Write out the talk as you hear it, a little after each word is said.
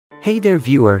Hey there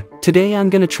viewer, today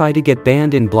I'm gonna try to get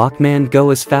banned in Blockman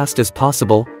GO as fast as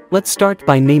possible. Let's start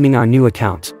by naming our new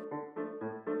account.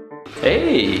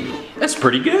 Hey, that's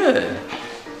pretty good.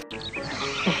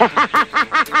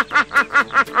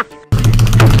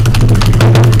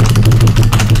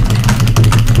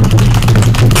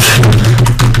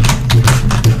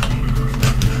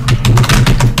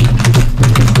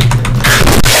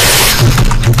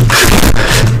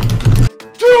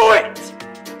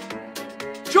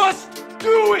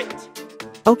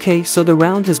 Okay, so the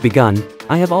round has begun.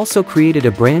 I have also created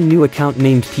a brand new account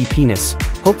named Penis.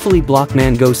 Hopefully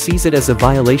Blockman GO sees it as a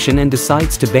violation and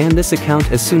decides to ban this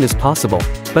account as soon as possible,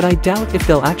 but I doubt if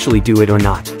they'll actually do it or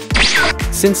not.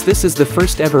 Since this is the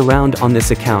first ever round on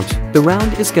this account, the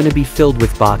round is gonna be filled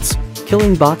with bots.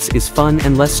 Killing bots is fun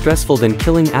and less stressful than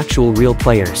killing actual real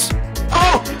players.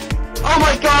 Oh! Oh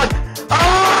my god!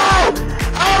 Oh!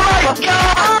 Oh my god!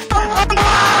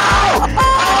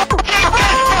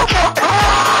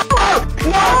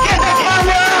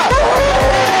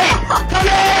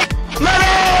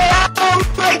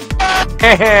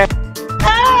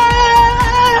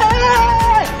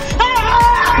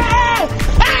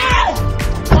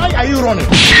 Why are you running?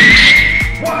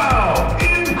 Wow,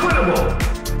 incredible!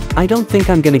 I don't think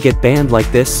I'm gonna get banned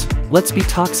like this. Let's be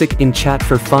toxic in chat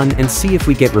for fun and see if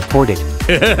we get reported.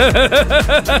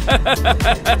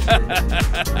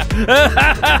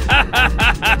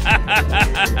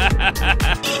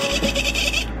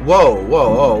 Whoa,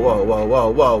 whoa, whoa, whoa, whoa, whoa,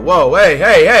 whoa, whoa, hey,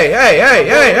 hey, hey, hey, hey,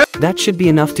 hey! That should be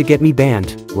enough to get me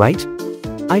banned, right?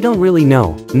 I don't really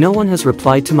know. No one has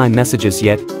replied to my messages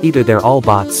yet. Either they're all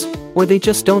bots, or they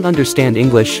just don't understand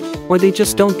English, or they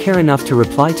just don't care enough to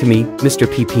reply to me, Mr.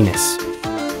 Penis.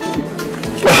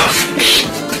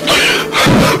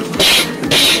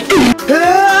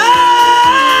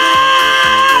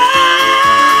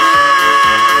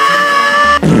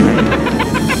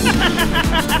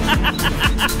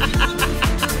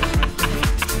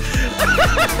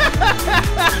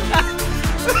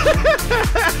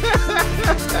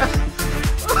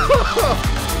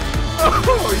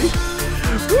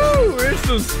 Woo, there's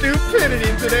some stupidity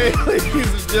today, ladies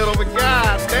and gentlemen.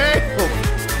 God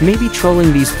damn. Maybe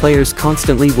trolling these players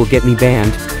constantly will get me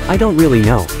banned. I don't really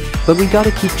know. But we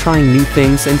gotta keep trying new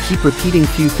things and keep repeating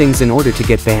few things in order to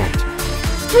get banned.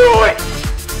 Do it!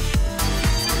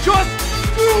 Just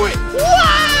do it!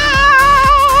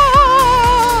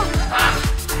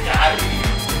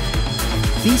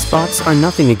 These bots are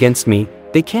nothing against me.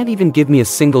 They can't even give me a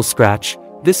single scratch.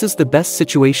 This is the best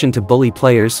situation to bully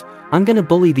players. I'm gonna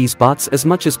bully these bots as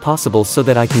much as possible so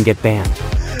that I can get banned.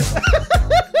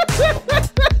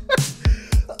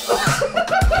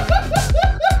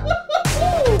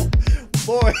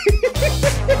 Boy,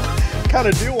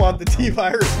 kinda do want the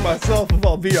T-virus myself if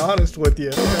I'll be honest with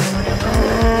you.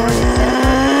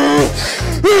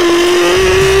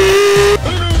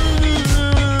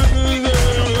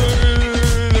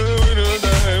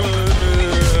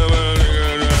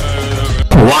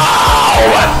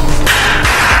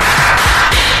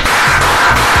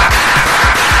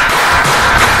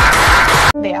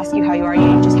 They ask you how you are,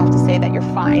 you just have to say that you're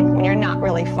fine when you're not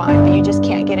really fine, but you just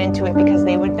can't get into it because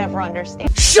they would never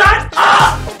understand. Shut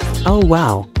up! Oh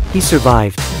wow, he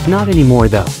survived. Not anymore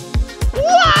though.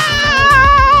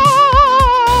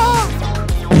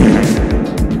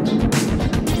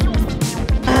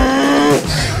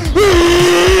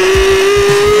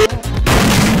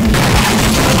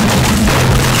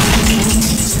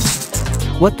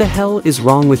 What the hell is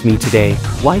wrong with me today?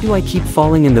 Why do I keep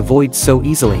falling in the void so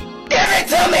easily? Give it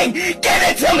to me! Give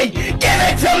it to me! Give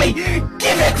it to me!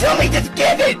 Give it to me! Just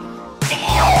give it!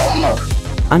 Damn!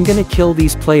 I'm gonna kill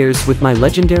these players with my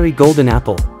legendary golden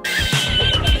apple.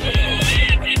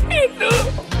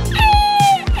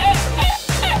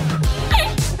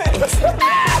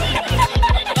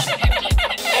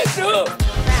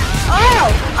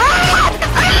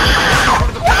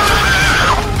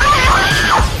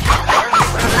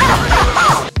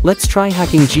 Let's try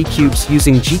hacking G-cubes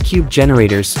using G-cube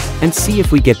generators, and see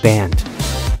if we get banned.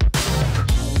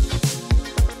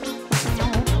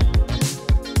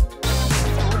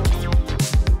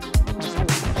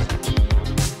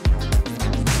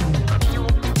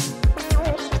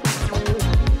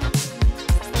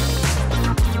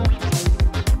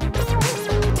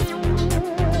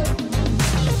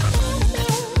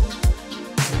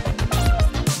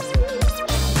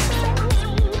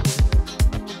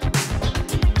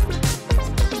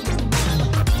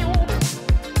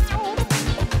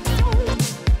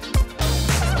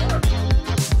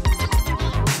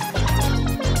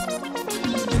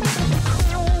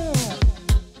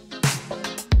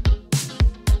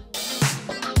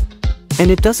 And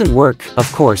it doesn't work,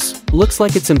 of course. Looks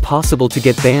like it's impossible to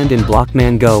get banned in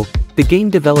Blockman GO. The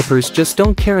game developers just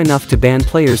don't care enough to ban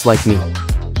players like me.